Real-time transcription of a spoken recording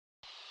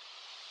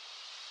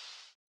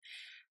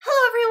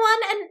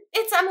everyone,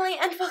 it's Emily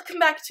and welcome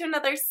back to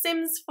another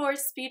Sims 4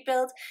 speed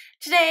build.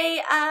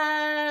 Today,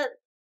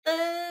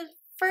 the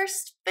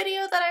first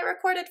video that I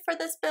recorded for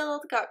this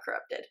build got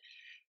corrupted.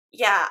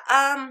 Yeah,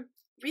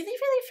 really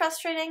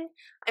frustrating.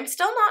 I'm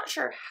still not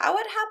sure how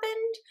it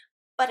happened,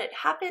 but it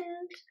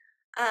happened.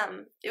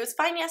 It was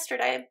fine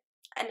yesterday,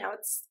 and now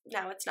it's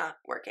not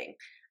working.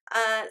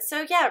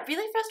 So yeah,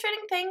 really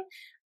frustrating thing,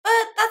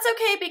 but that's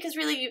okay because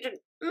really you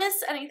didn't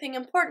miss anything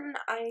important.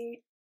 I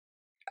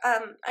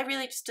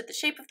really just did the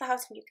shape of the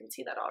house, and you can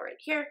see that all right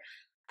here.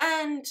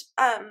 And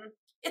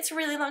it's a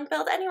really long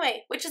build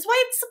anyway, which is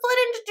why it's split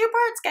into 2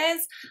 parts,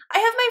 guys. I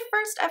have my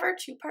first ever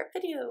 2-part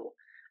video.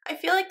 I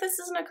feel like this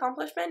is an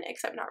accomplishment,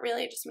 except not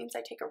really. It just means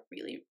I take a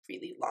really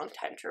long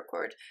time to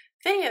record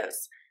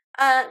videos.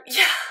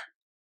 Yeah.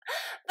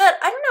 But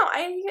I don't know,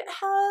 I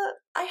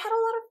had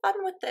a lot of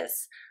fun with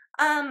this.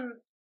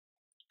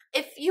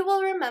 If you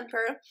will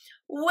remember,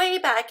 way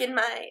back in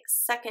my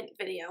second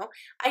video,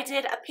 I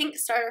did a pink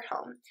starter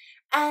home,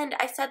 and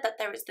I said that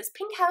there was this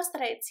pink house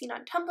that I had seen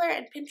on Tumblr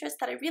and Pinterest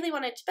that I really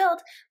wanted to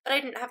build, but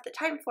I didn't have the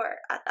time for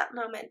at that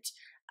moment.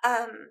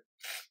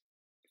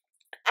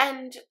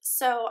 And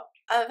so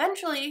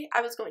eventually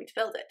I was going to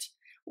build it.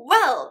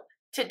 Well,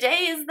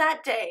 today is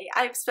that day.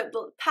 I've spent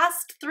the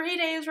past 3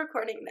 days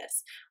recording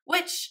this,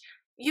 which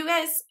you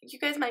guys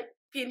might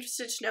be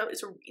interested to know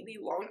is a really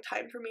long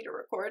time for me to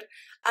record,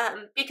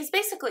 because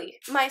basically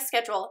my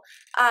schedule,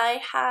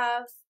 I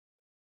have,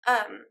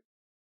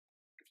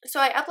 so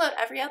I upload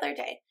every other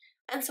day,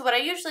 and so what I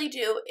usually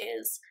do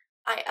is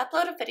I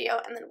upload a video,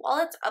 and then while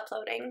it's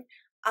uploading,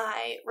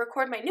 I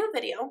record my new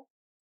video,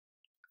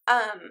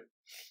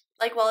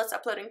 like while it's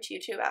uploading to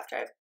YouTube after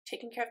I've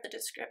taken care of the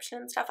description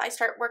and stuff, I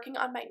start working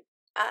on my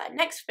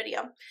next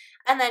video,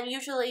 and then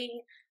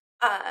usually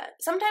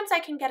sometimes I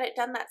can get it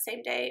done that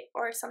same day,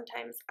 or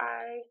sometimes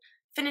I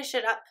finish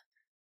it up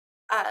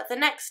the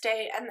next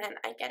day, and then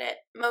I get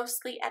it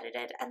mostly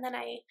edited, and then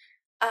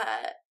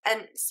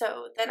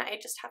so then I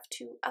just have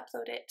to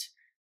upload it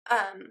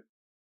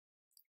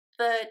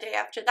the day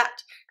after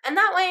that, and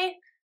that way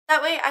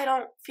I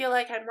don't feel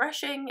like I'm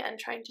rushing and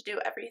trying to do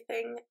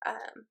everything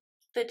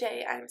the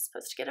day I'm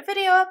supposed to get a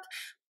video up.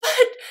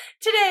 But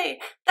today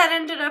that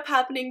ended up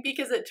happening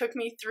because it took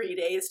me 3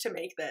 days to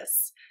make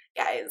this.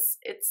 Guys,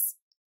 I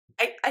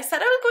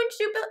said I was going to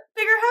do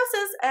bigger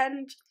houses,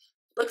 and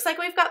looks like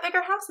we've got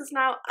bigger houses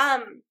now.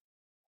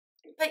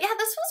 But yeah,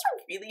 this was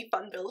a really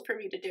fun build for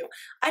me to do.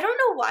 I don't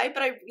know why,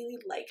 but I really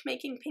like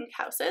making pink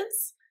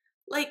houses.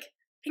 Like,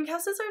 pink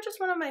houses are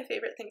just one of my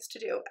favorite things to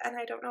do, and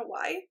I don't know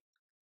why.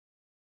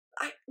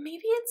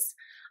 Maybe it's,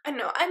 I don't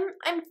know,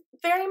 I'm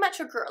very much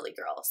a girly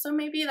girl, so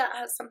maybe that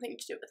has something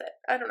to do with it.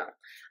 I don't know.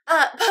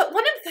 But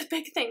one of the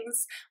big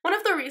things, one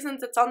of the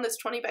reasons it's on this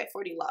 20 by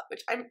 40 lot,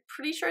 which I'm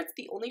pretty sure it's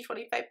the only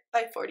 25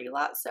 by 40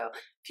 lot, so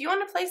if you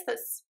want to place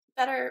this,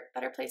 better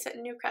place it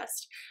in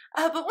Newcrest.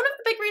 But one of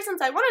the big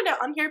reasons I wanted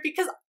it on here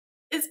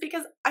is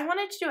because I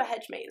wanted to do a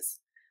hedge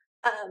maze.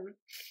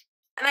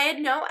 And I had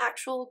no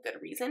actual good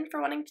reason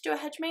for wanting to do a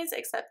hedge maze,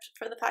 except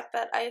for the fact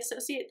that I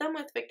associate them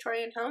with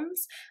Victorian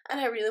homes,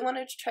 and I really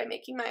wanted to try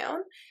making my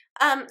own.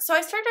 So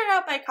I started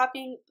out by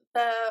copying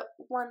the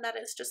one that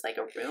is just like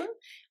a room,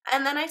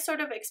 and then I sort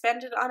of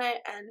expanded on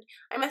it, and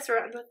I mess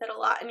around with it a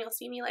lot, and you'll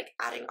see me like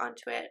adding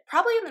onto it,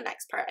 probably in the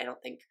next part. I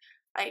don't think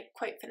I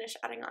quite finished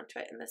adding onto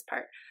it in this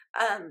part.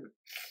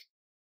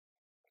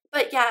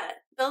 But yeah,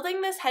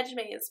 building this hedge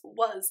maze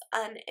was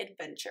an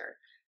adventure.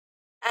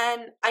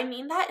 And I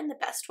mean that in the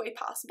best way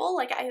possible.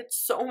 Like, I had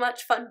so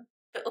much fun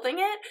building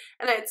it,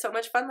 and I had so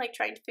much fun, like,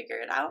 trying to figure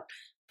it out.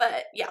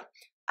 But, yeah.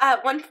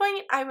 At one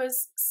point, I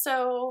was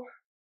so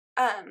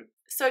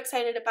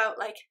excited about,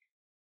 like,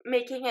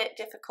 making it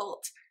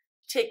difficult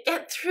to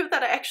get through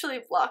that I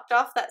actually blocked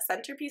off that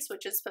centerpiece,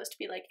 which is supposed to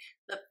be, like,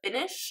 the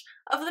finish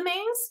of the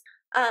maze.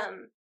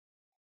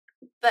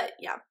 But,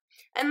 yeah.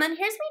 And then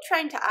here's me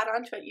trying to add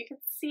on to it. You can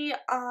see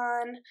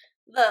on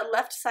the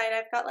left side,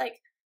 I've got,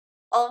 like,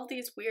 all of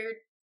these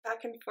weird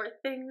back and forth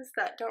things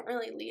that don't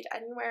really lead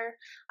anywhere.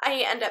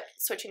 I end up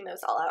switching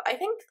those all out. I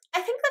think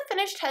the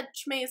finished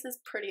hedge maze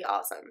is pretty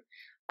awesome.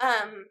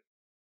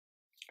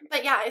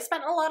 But yeah, I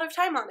spent a lot of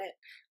time on it.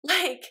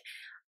 Like,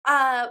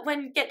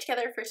 when Get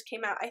Together first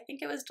came out, I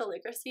think it was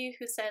Deligracy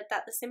who said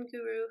that the sim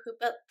guru who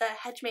built the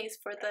hedge maze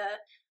for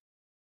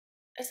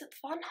is it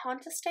Von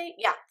Haunt Estate?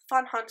 Yeah,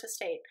 Von Haunt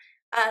Estate,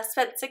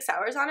 spent 6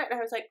 hours on it, and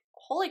I was like,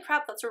 holy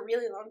crap, that's a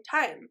really long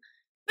time.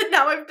 But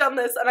now I've done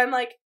this, and I'm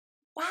like,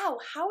 wow,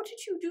 how did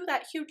you do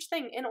that huge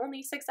thing in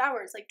only 6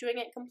 hours, like doing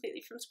it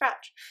completely from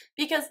scratch?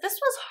 Because this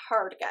was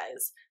hard,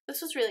 guys.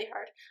 This was really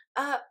hard.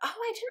 Oh,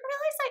 I didn't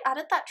realize I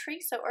added that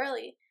tree so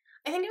early.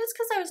 I think it was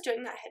because I was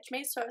doing that hedge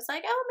maze, so I was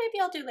like, oh, maybe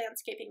I'll do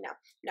landscaping now.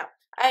 No,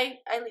 I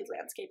leave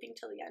landscaping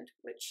till the end,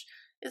 which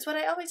is what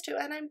I always do,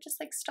 and I'm just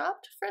like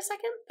stopped for a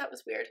second. That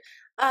was weird.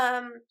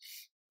 I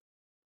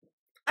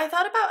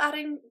thought about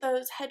adding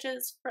those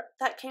hedges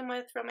that came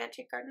with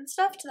romantic garden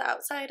stuff to the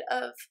outside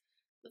of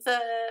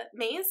the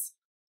maze.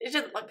 It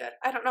didn't look good.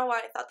 I don't know why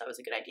I thought that was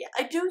a good idea.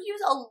 I do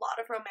use a lot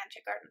of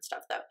romantic garden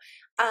stuff though.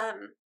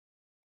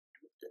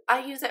 I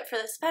use it for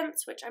this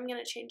fence, which I'm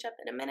going to change up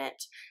in a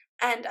minute,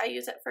 and I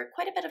use it for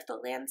quite a bit of the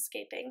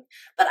landscaping.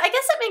 But I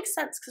guess it makes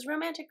sense because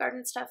romantic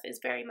garden stuff is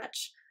very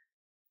much,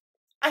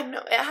 I don't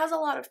know, it has a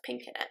lot of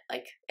pink in it.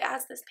 Like, it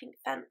has this pink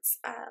fence.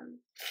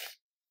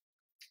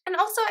 And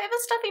also, I have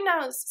a stuffy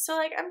nose, so,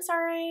 like, I'm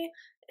sorry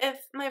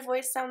if my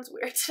voice sounds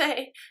weird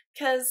today,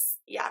 because,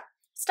 yeah,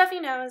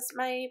 stuffy nose.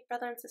 My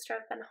brother and sister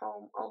have been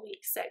home all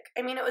week sick.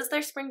 I mean, it was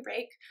their spring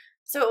break,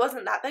 so it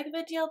wasn't that big of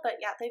a deal, but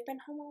yeah, they've been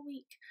home all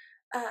week.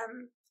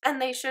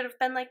 And they should have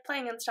been, like,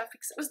 playing and stuff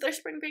because it was their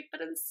spring break,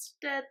 but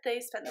instead they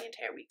spent the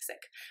entire week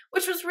sick,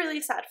 which was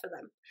really sad for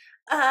them.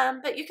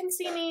 But you can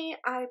see me,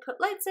 I put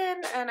lights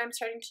in, and I'm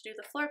starting to do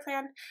the floor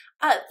plan.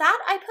 I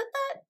put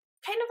that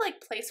kind of, like,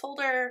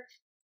 placeholder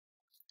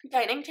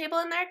dining table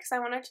in there because I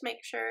wanted to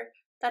make sure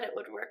that it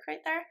would work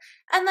right there.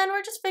 And then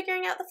we're just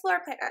figuring out the floor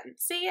plan.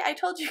 See, I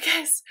told you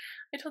guys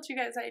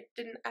I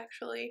didn't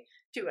actually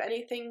do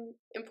anything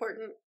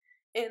important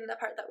in the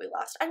part that we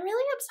lost. I'm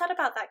really upset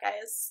about that,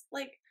 guys.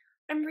 Like,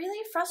 I'm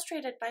really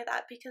frustrated by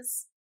that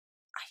because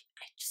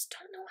I just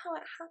don't know how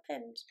it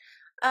happened.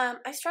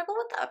 I struggle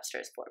with the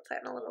upstairs floor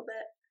plan a little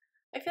bit.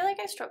 I feel like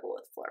I struggle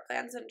with floor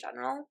plans in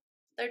general.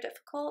 They're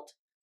difficult,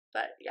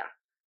 but yeah.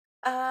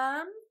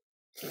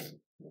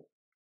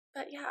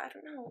 But yeah, I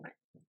don't know.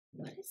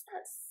 What is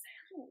that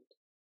sound?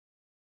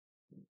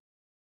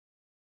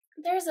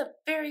 There's a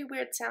very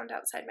weird sound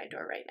outside my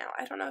door right now.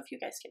 I don't know if you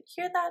guys can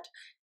hear that.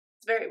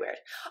 It's very weird.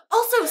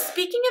 Also,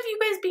 speaking of you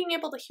guys being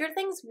able to hear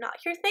things, not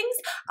hear things,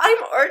 I'm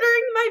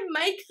ordering my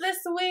mic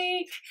this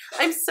week.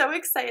 I'm so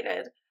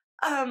excited.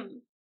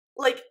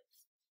 Like,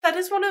 that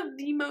is one of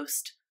the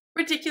most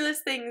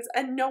ridiculous things,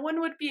 and no one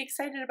would be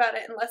excited about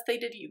it unless they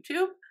did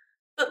YouTube.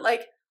 But,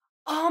 like,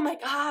 oh my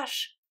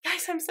gosh.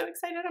 Guys, I'm so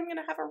excited I'm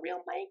gonna have a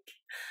real mic.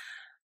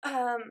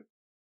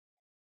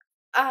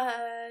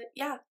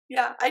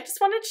 Yeah, I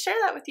just wanted to share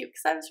that with you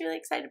because I was really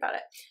excited about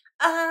it.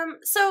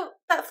 So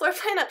that floor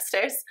plan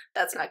upstairs,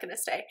 that's not gonna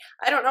stay.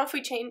 I don't know if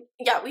we change,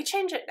 yeah, we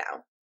change it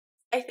now.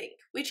 I think.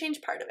 We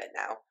change part of it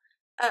now.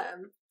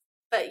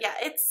 But yeah,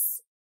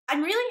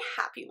 I'm really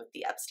happy with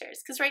the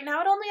upstairs because right now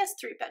it only has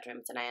 3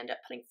 bedrooms and I end up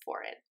putting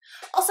 4 in.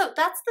 Also,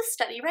 that's the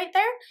study right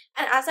there.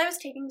 And as I was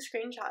taking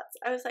screenshots,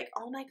 I was like,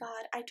 oh my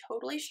god, I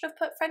totally should have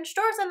put French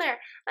doors in there.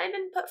 I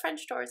didn't put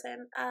French doors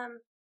in.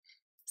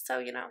 So,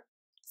 you know,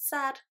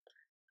 sad.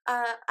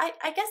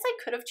 I guess I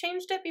could have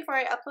changed it before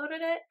I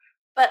uploaded it,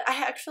 but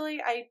I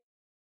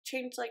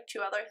changed like 2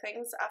 other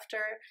things after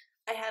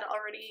I had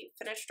already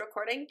finished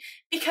recording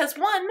because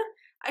one,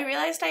 I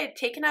realized I had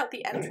taken out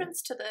the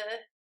entrance to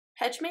the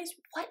hedge maze.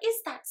 What is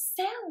that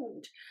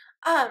sound?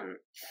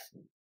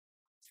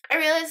 I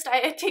realized I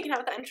had taken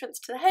out the entrance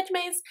to the hedge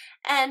maze,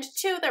 and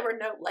 2, there were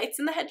no lights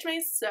in the hedge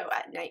maze, so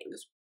at night it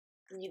was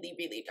really,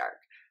 really dark.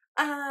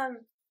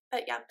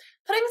 But yeah,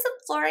 putting some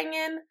flooring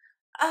in.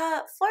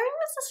 Flooring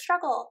was a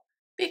struggle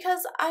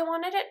because I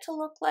wanted it to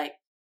look like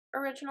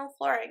original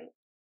flooring,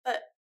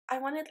 but I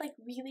wanted like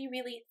really,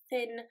 really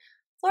thin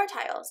floor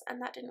tiles,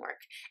 and that didn't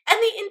work. And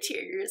the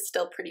interior is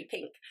still pretty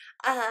pink.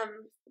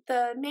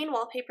 The main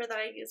wallpaper that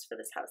I use for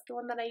this house, the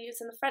one that I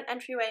use in the front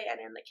entryway and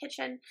in the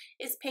kitchen,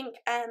 is pink,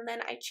 and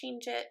then I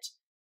change it.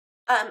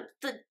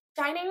 The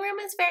dining room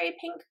is very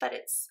pink, but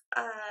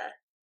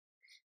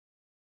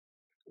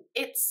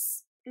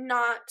it's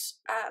not,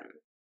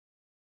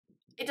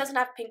 it doesn't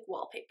have pink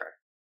wallpaper.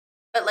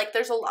 But, like,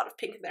 there's a lot of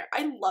pink in there.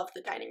 I love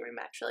the dining room,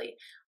 actually.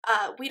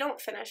 We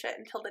don't finish it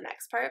until the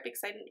next part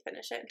because I didn't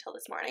finish it until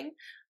this morning.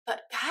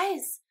 But,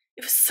 guys,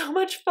 it was so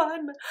much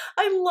fun.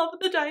 I love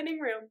the dining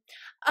room.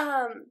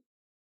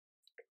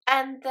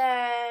 And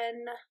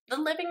then the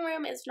living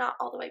room is not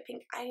all the way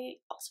pink. I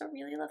also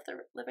really love the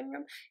living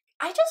room.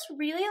 I just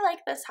really like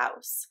this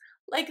house.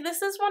 Like,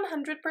 this is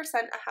 100%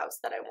 a house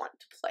that I want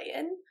to play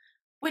in,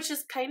 which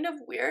is kind of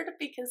weird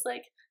because,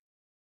 like,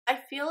 I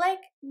feel like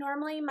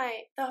normally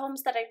the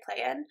homes that I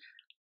play in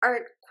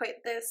aren't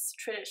quite this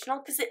traditional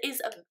because it is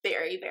a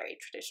very, very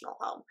traditional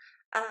home.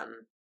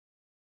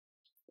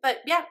 But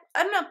yeah,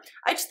 I don't know.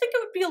 I just think it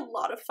would be a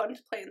lot of fun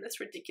to play in this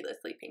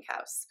ridiculously pink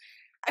house.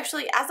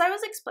 Actually, as I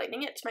was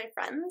explaining it to my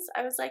friends,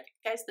 I was like,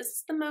 guys, this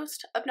is the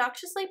most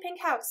obnoxiously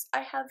pink house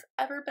I have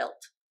ever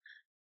built,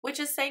 which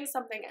is saying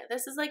something.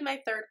 This is like my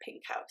 3rd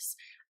pink house.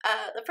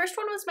 The first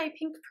one was my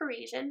pink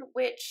Parisian,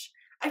 which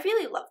I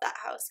really love that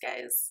house,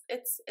 guys.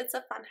 It's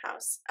a fun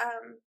house.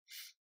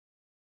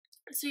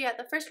 So yeah,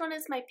 the first one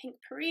is my pink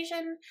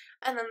Parisian,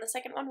 and then the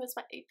second one was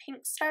my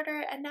pink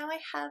starter, and now I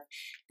have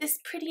this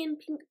pretty and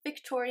pink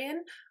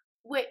Victorian,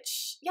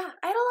 which, yeah,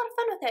 I had a lot of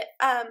fun with it.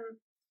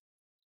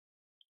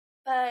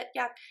 But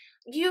yeah,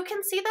 you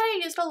can see that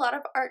I used a lot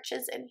of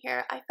arches in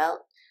here. I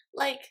felt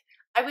like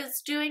I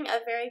was doing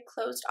a very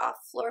closed off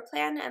floor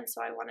plan, and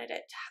so I wanted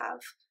it to have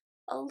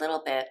a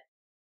little bit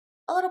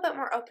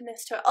more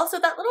openness to it. Also,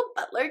 that little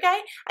butler guy,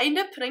 I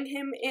ended up putting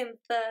him in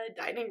the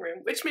dining room,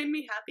 which made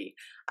me happy.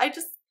 I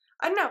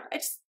don't know, I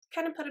just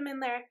kind of put him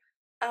in there.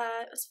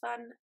 It was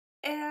fun.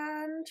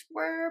 And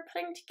we're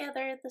putting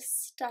together the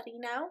study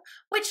now,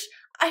 which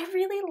I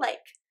really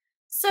like.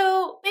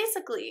 So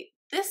basically,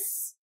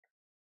 this,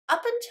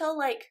 up until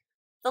like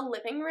the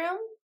living room,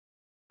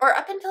 or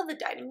up until the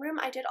dining room,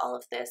 I did all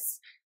of this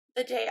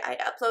the day I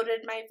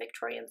uploaded my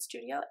Victorian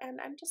studio,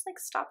 and I'm just like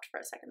stopped for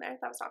a second there.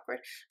 That was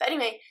awkward. But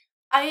anyway,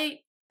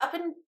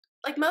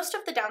 like most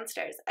of the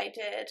downstairs I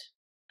did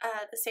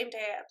the same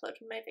day I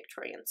uploaded my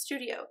Victorian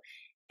studio.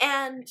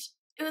 And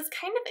it was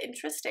kind of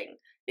interesting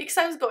because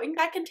I was going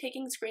back and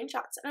taking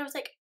screenshots, and I was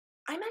like,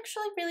 I'm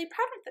actually really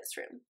proud of this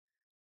room.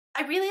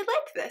 I really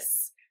like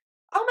this.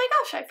 Oh my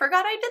gosh, I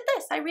forgot I did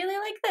this. I really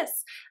like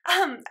this.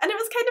 And it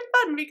was kind of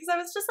fun because I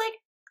was just like,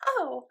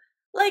 oh,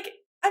 like,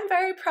 I'm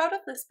very proud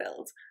of this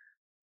build.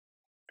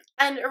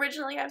 And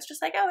originally I was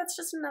just like, oh, it's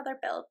just another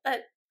build.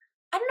 But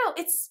I don't know,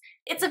 it's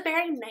a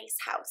very nice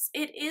house.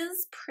 It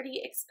is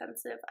pretty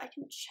expensive. I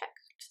can check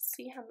to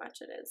see how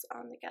much it is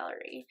on the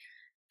gallery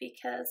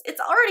because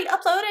it's already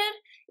uploaded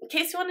in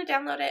case you want to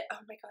download it. Oh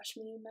my gosh,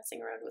 me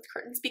messing around with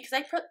curtains because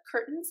I put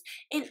curtains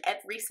in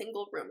every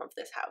single room of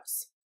this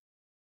house.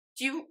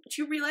 Do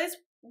you realize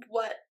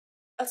what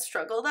a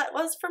struggle that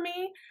was for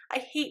me? I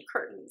hate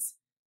curtains.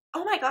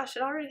 Oh my gosh,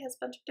 it already has a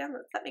bunch of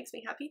downloads. That makes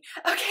me happy.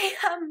 Okay,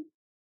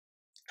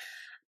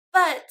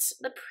 but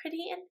the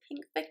Pretty in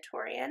Pink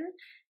Victorian,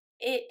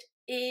 it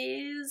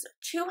is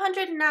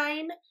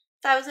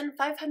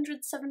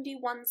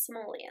 209,571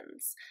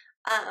 simoleons.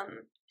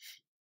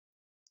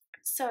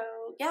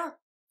 So yeah,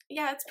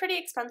 it's pretty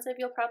expensive.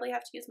 You'll probably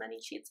have to use money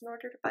cheats in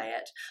order to buy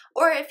it.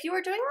 Or if you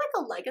were doing like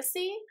a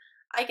legacy,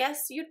 I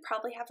guess you'd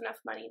probably have enough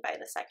money by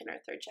the second or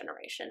third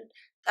generation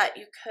that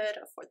you could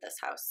afford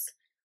this house.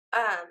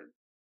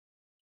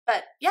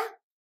 But yeah.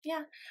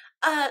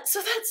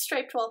 So that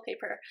striped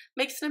wallpaper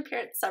makes an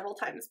appearance several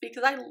times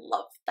because I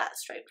love that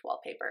striped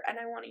wallpaper and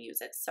I want to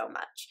use it so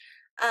much.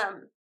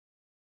 And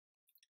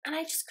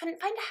I just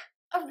couldn't find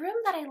a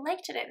room that I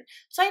liked it in.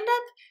 So I ended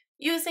up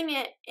using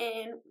it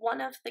in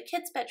one of the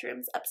kids'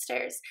 bedrooms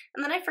upstairs,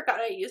 and then I forgot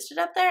I used it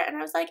up there, and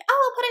I was like, oh,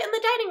 I'll put it in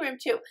the dining room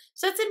too.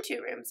 So it's in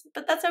 2 rooms,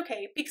 but that's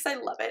okay because I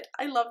love it.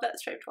 I love that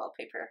striped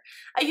wallpaper.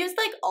 I used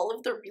like all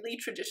of the really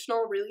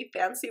traditional, really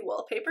fancy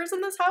wallpapers in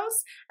this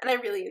house, and I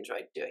really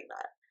enjoyed doing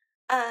that.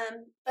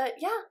 But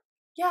yeah,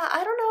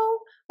 I don't know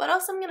what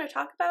else I'm gonna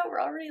talk about. We're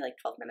already like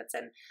 12 minutes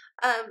in.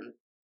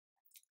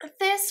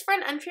 This for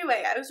an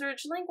entryway, I was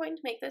originally going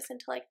to make this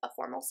into like a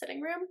formal sitting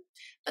room,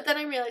 but then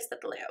I realized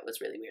that the layout was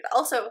really weird.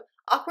 Also,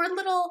 awkward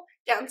little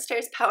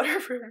downstairs powder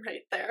room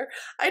right there.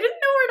 I didn't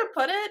know where to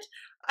put it.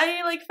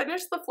 I like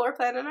finished the floor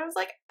plan and I was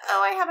like,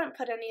 oh, I haven't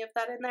put any of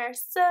that in there.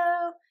 So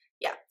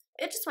yeah,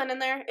 it just went in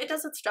there. It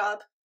does its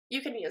job.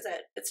 You can use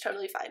it. It's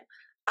totally fine.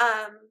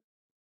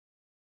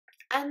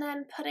 And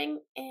then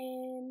putting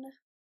in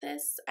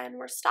this, and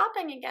we're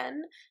stopping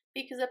again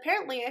because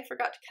apparently I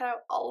forgot to cut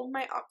out all of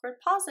my awkward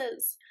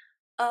pauses.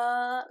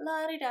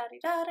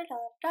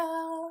 La-di-da-di-da-di-da-da.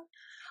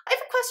 I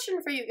have a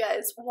question for you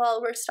guys while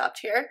we're stopped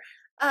here.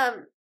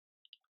 And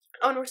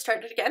we're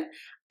started again.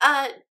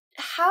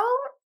 How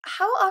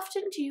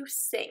often do you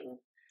sing?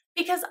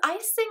 Because I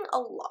sing a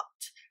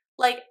lot,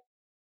 like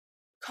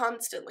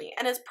constantly,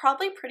 and it's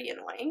probably pretty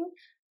annoying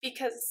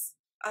because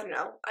I don't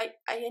know,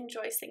 I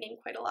enjoy singing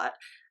quite a lot.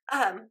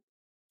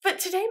 But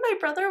today my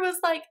brother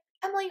was like,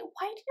 Emily,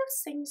 why do you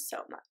sing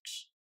so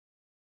much?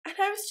 And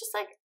I was just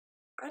like,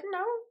 I don't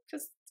know,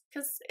 because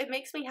it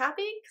makes me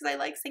happy, because I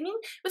like singing.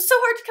 It was so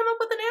hard to come up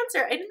with an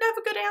answer. I didn't have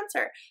a good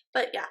answer.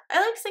 But yeah, I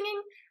like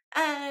singing.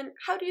 And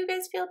how do you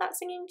guys feel about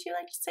singing? Do you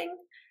like to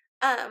sing?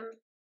 I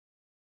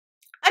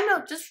don't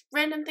know, just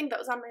random thing that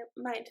was on my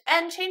mind.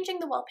 And changing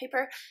the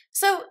wallpaper.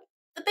 So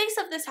the base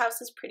of this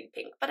house is pretty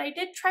pink, but I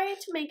did try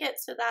to make it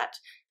so that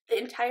the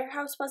entire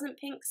house wasn't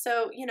pink.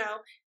 So, you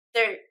know,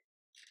 they're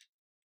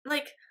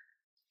like,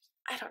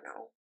 I don't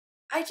know.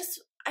 I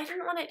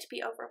didn't want it to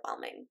be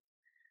overwhelming.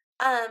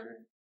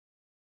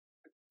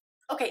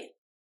 Okay,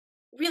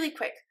 really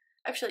quick.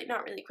 Actually,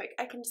 not really quick.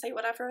 I can say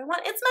whatever I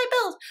want. It's my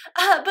build.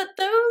 But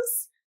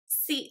those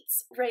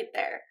seats right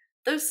there,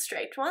 those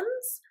striped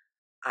ones,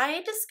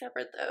 I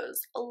discovered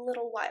those a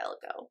little while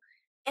ago.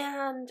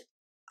 And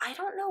I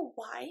don't know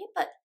why,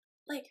 but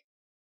like,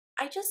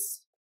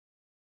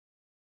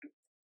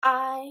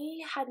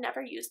 I had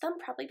never used them,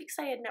 probably because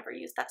I had never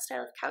used that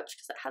style of couch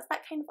because it has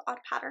that kind of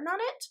odd pattern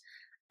on it.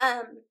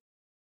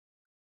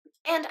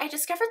 And I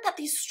discovered that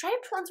these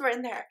striped ones were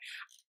in there,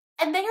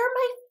 and they are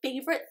my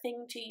favorite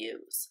thing to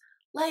use.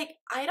 Like,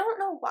 I don't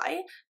know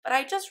why, but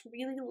I just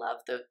really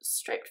love the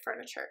striped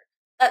furniture.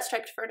 That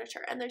striped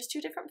furniture, and there's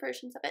 2 different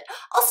versions of it.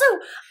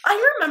 Also, I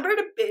remembered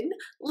a bin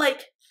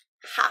like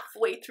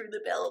halfway through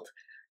the build.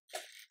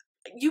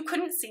 You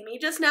couldn't see me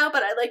just now,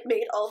 but I like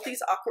made all of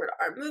these awkward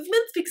arm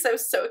movements because I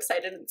was so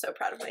excited and so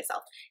proud of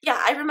myself.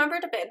 Yeah, I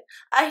remembered a bin.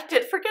 I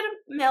did forget a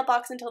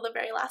mailbox until the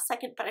very last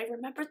second, but I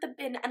remembered the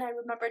bin, and I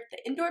remembered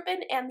the indoor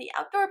bin and the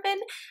outdoor bin,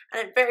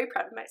 and I'm very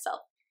proud of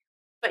myself.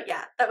 But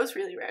yeah, that was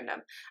really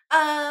random.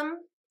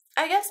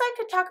 I guess I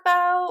could talk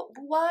about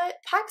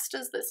what packs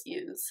does this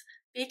use,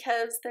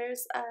 because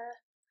there's a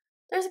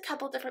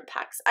couple different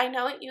packs. I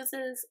know it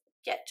uses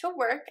Get to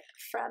Work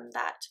from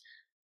that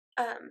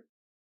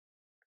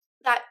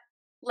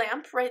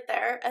lamp right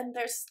there, and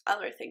there's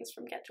other things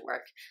from Get to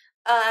Work.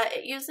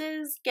 It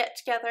uses Get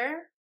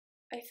Together,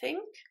 I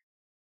think.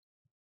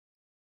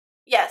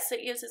 Yes,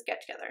 it uses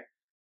Get Together.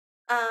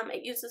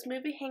 It uses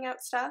movie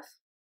Hangout stuff.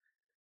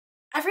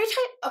 Every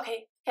time,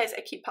 okay, guys,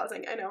 I keep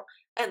pausing, I know,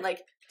 and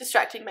like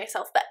distracting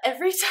myself, but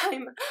every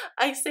time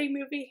I say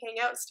movie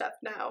Hangout stuff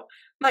now,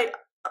 my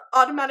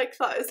automatic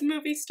thought is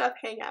movie stuff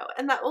Hangout,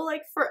 and that will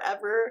like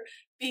forever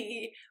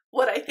be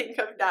what I think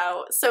of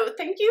now. So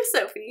thank you,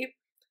 Sophie,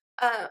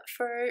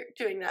 for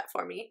doing that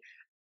for me.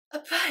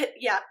 But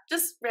yeah,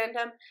 just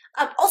random.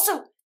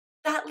 Also,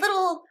 that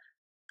little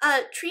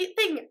treat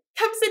thing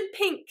comes in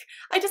pink.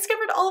 I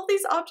discovered all of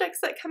these objects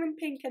that come in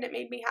pink, and it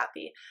made me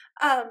happy.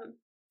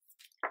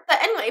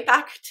 But anyway,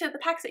 back to the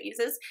packs it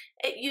uses.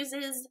 It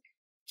uses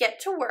Get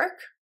to Work.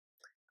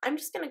 I'm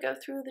just gonna go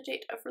through the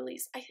date of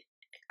release. I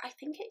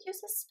think it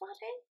uses Spa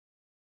Day.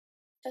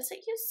 Does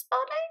it use Spa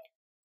Day?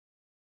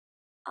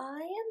 I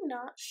am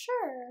not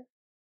sure.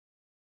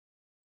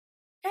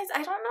 Guys,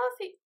 I don't know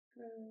if it...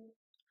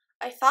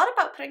 I thought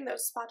about putting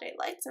those Spa Day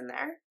lights in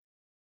there.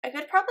 I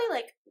could probably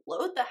like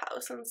load the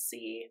house and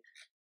see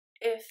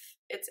if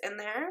it's in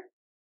there.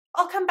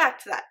 I'll come back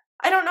to that.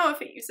 I don't know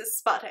if it uses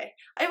Spa Day.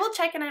 I will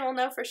check and I will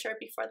know for sure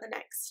before the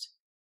next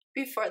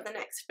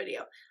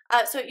video.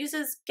 So it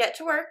uses Get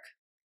to Work.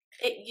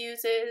 It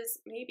uses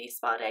maybe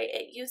Spa Day.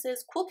 It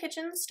uses Cool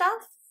Kitchen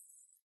stuff.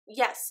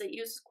 Yes, it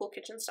uses Cool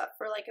Kitchen stuff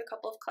for like a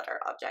couple of clutter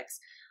objects.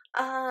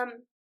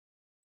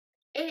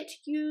 It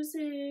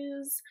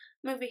uses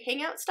movie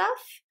Hangout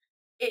stuff.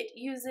 It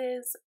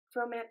uses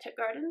romantic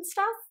garden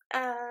stuff,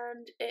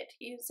 and it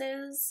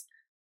uses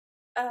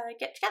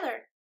Get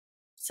Together.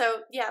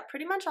 So yeah,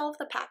 pretty much all of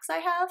the packs I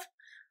have.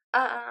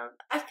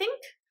 I think,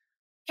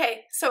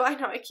 okay, so I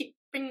know I keep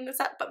bringing this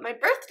up, but my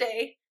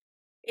birthday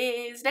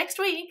is next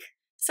week,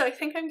 so I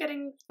think I'm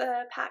getting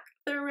the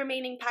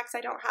remaining packs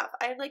I don't have.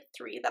 I have like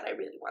 3 that I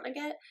really want to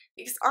get,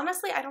 because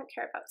honestly, I don't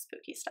care about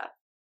spooky stuff.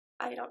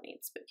 I don't need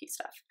spooky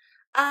stuff.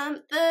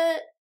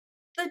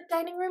 The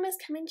dining room is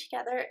coming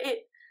together.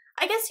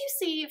 I guess you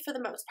see, for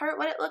the most part,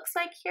 what it looks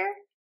like here,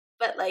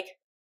 but like,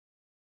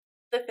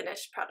 the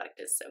finished product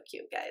is so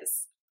cute,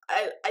 guys.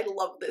 I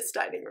love this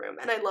dining room,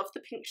 and I love the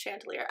pink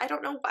chandelier. I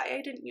don't know why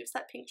I didn't use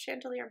that pink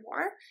chandelier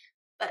more,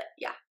 but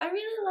yeah, I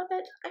really love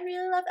it. I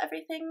really love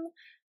everything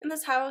in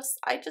this house.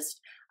 I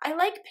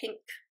like pink.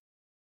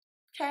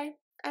 Okay?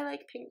 I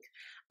like pink.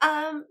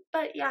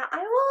 But yeah,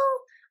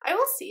 I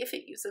will see if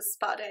it uses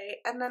Spa Day,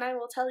 and then I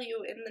will tell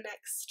you in the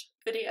next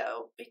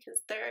video,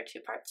 because there are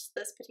 2 parts to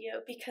this video,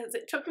 because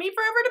it took me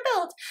forever to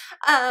build.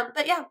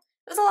 But yeah,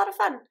 it was a lot of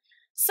fun.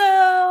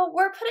 So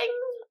we're putting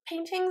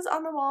paintings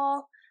on the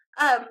wall.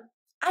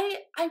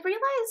 I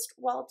realized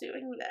while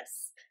doing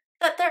this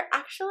that there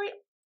actually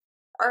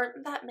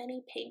aren't that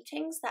many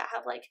paintings that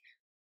have like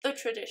the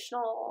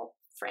traditional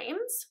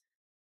frames.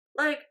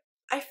 Like,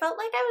 I felt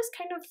like I was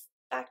kind of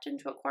backed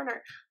into a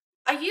corner.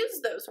 I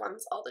use those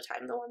ones all the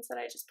time, the ones that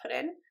I just put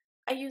in.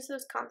 I use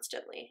those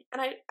constantly,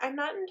 and I'm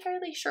not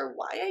entirely sure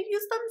why I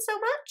use them so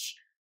much.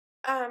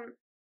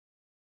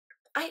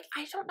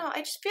 I don't know, I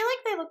just feel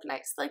like they look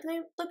nice. Like, they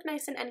look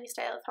nice in any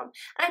style of home.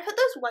 And I put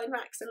those wine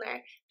racks in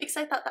there because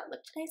I thought that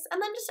looked nice,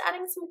 and then just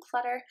adding some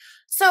clutter.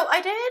 So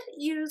I did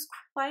use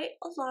quite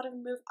a lot of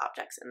move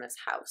objects in this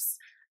house.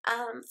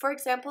 For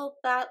example,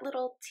 that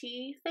little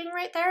tea thing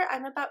right there,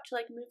 I'm about to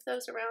like move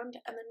those around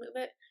and then move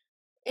it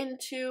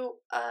into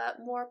a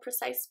more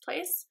precise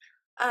place.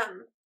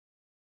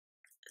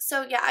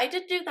 So yeah, I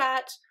did do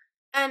that,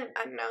 and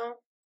I don't know,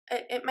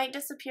 it might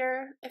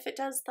disappear. If it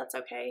does, that's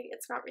okay.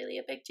 It's not really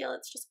a big deal.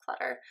 It's just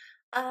clutter.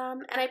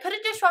 And I put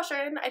a dishwasher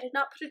in. I did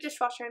not put a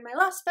dishwasher in my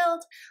last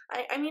build.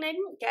 I mean, I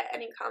didn't get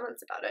any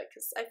comments about it,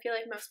 because I feel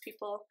like most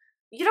people,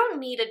 you don't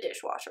need a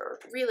dishwasher,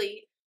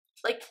 really.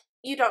 Like,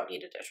 you don't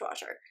need a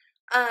dishwasher.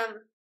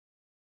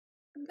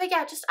 But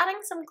yeah, just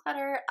adding some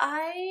clutter.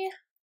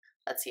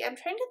 Let's see, I'm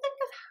trying to think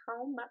of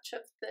how much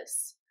of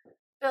this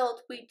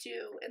build we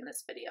do in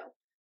this video.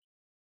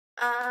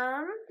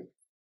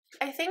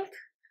 I think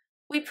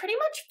we pretty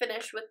much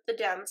finish with the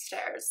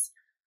downstairs,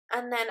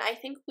 and then I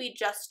think we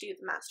just do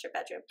the master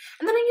bedroom.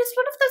 And then I used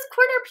one of those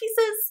corner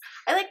pieces.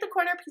 I like the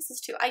corner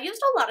pieces too. I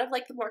used a lot of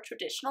like the more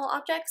traditional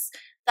objects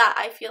that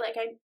I feel like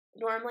I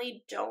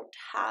normally don't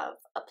have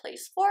a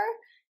place for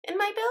in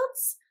my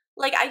builds.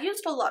 Like, I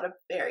used a lot of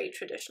very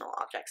traditional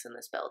objects in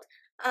this build.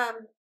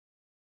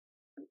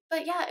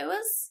 But yeah, it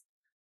was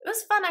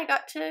fun. I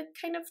got to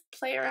kind of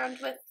play around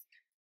with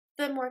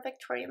the more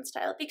Victorian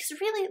style,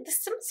 because really, The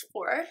Sims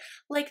 4,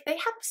 like, they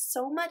have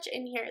so much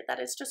in here that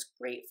is just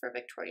great for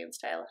Victorian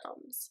style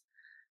homes.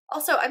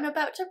 Also, I'm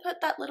about to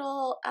put that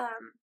little, I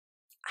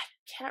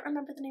can't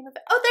remember the name of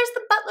it. Oh, there's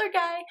the butler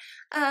guy!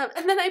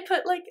 And then I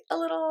put like a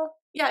little,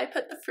 yeah, I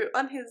put the fruit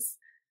on his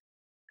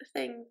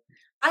thing.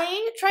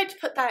 I tried to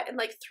put that in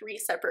like 3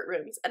 separate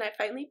rooms, and I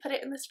finally put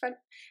it in this front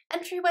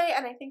entryway,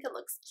 and I think it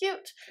looks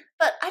cute.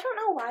 But I don't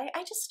know why,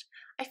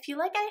 I feel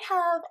like I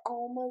have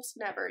almost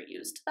never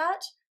used that,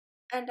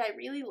 and I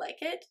really like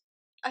it.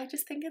 I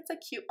just think it's a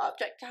cute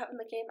object to have in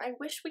the game. I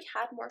wish we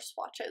had more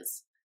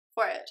swatches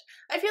for it.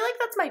 I feel like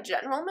that's my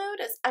general mood,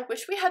 is I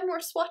wish we had more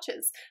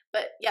swatches,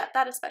 but yeah,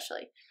 that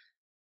especially.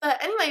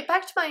 But anyway,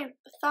 back to my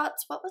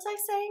thoughts. What was I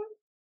saying?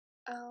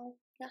 Oh,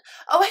 yeah.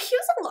 Oh, I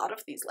use a lot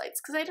of these lights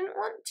because I didn't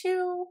want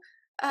to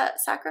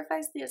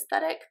sacrifice the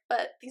aesthetic,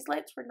 but these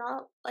lights were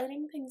not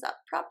lighting things up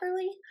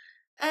properly,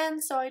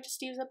 and so I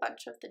just use a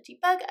bunch of the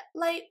debug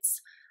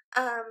lights.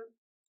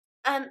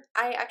 And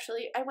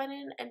I went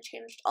in and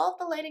changed all of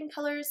the lighting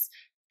colors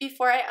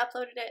before I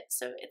uploaded it,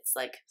 so it's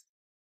like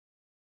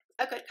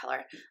a good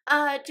color.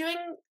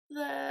 Doing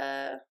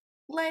the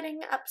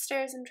lighting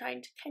upstairs and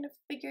trying to kind of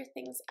figure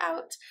things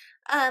out.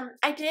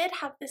 I did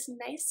have this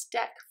nice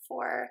deck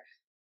for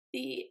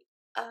the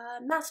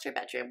master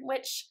bedroom,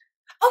 which,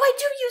 oh, I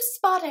do use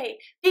Spot A,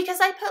 because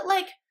I put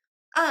like,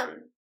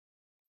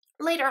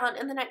 later on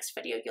in the next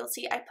video you'll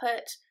see I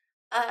put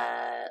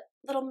a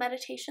little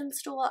meditation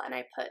stool and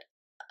I put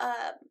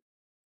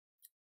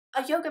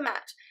a yoga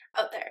mat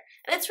out there,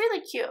 and it's really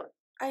cute.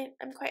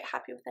 I'm quite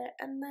happy with it.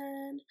 And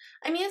then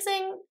I'm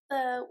using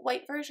the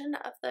white version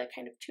of the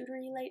kind of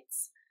tutory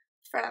lights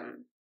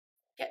from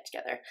Get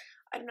Together.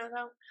 I don't know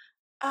though.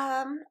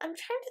 I'm trying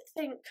to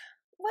think,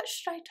 what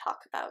should I talk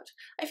about?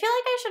 I feel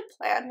like I should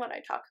plan what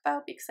I talk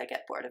about because I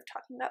get bored of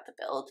talking about the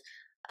build.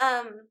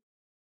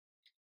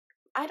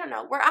 I don't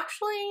know. We're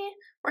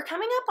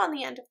coming up on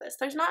the end of this.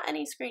 There's not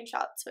any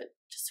screenshots, so it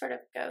just sort of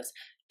goes.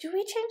 Do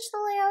we change the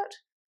layout?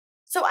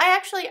 So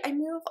I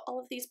move all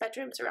of these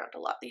bedrooms around a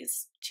lot,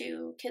 these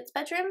two kids'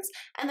 bedrooms,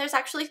 and there's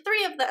actually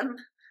 3 of them.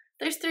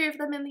 There's 3 of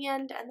them in the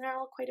end, and they're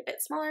all quite a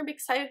bit smaller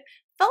because I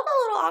felt a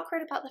little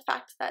awkward about the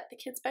fact that the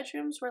kids'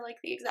 bedrooms were like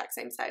the exact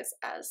same size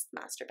as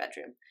the master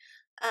bedroom.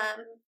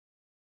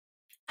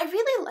 I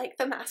really like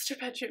the master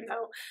bedroom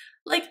though.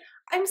 Like,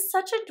 I'm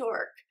such a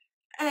dork,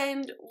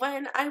 and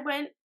when I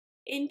went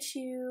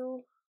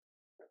into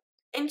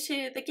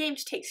the game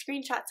to take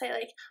screenshots, I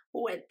like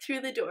went through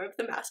the door of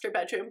the master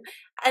bedroom,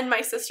 and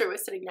my sister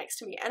was sitting next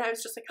to me, and I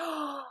was just like,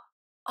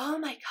 oh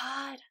my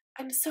god,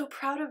 I'm so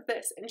proud of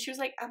this. And she was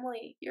like,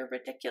 Emily, you're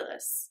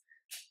ridiculous.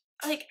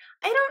 Like,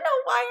 I don't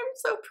know why I'm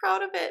so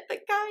proud of it,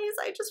 but guys,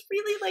 I just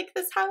really like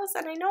this house,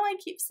 and I know I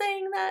keep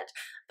saying that,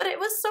 but it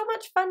was so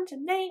much fun to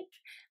make,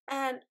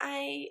 and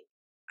I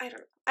don't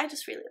know, I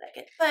just really like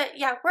it. But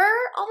yeah,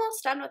 we're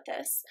almost done with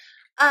this.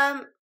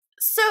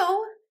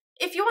 So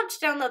if you want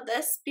to download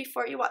this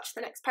before you watch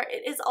the next part,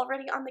 it is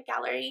already on the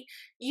gallery.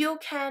 You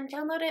can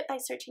download it by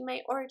searching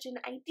my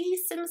OriginId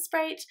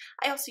SimSprite.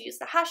 I also use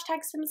the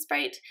hashtag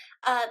SimSprite.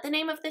 The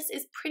name of this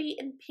is Pretty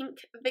in Pink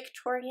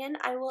Victorian.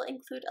 I will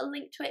include a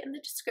link to it in the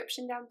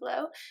description down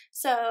below,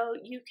 so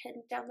you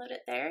can download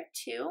it there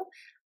too.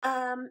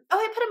 Oh,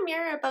 I put a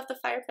mirror above the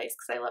fireplace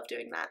because I love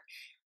doing that.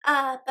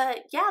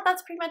 But yeah,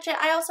 that's pretty much it.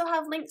 I also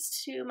have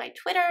links to my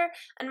Twitter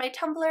and my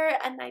Tumblr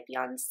and my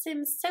Beyond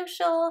Sims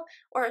social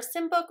or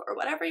Simbook or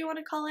whatever you want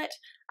to call it.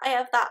 I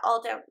have that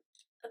all down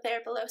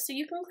there below, so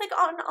you can click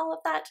on all of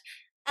that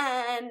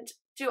and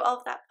do all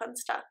of that fun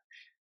stuff.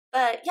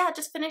 But yeah,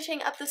 just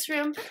finishing up this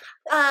room.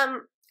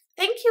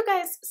 Thank you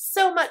guys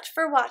so much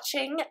for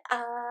watching.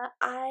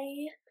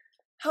 I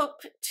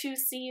hope to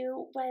see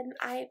you when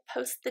I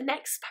post the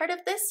next part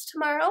of this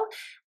tomorrow,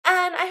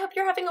 and I hope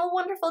you're having a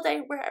wonderful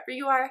day wherever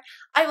you are.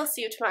 I will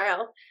see you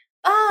tomorrow.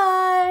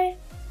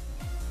 Bye!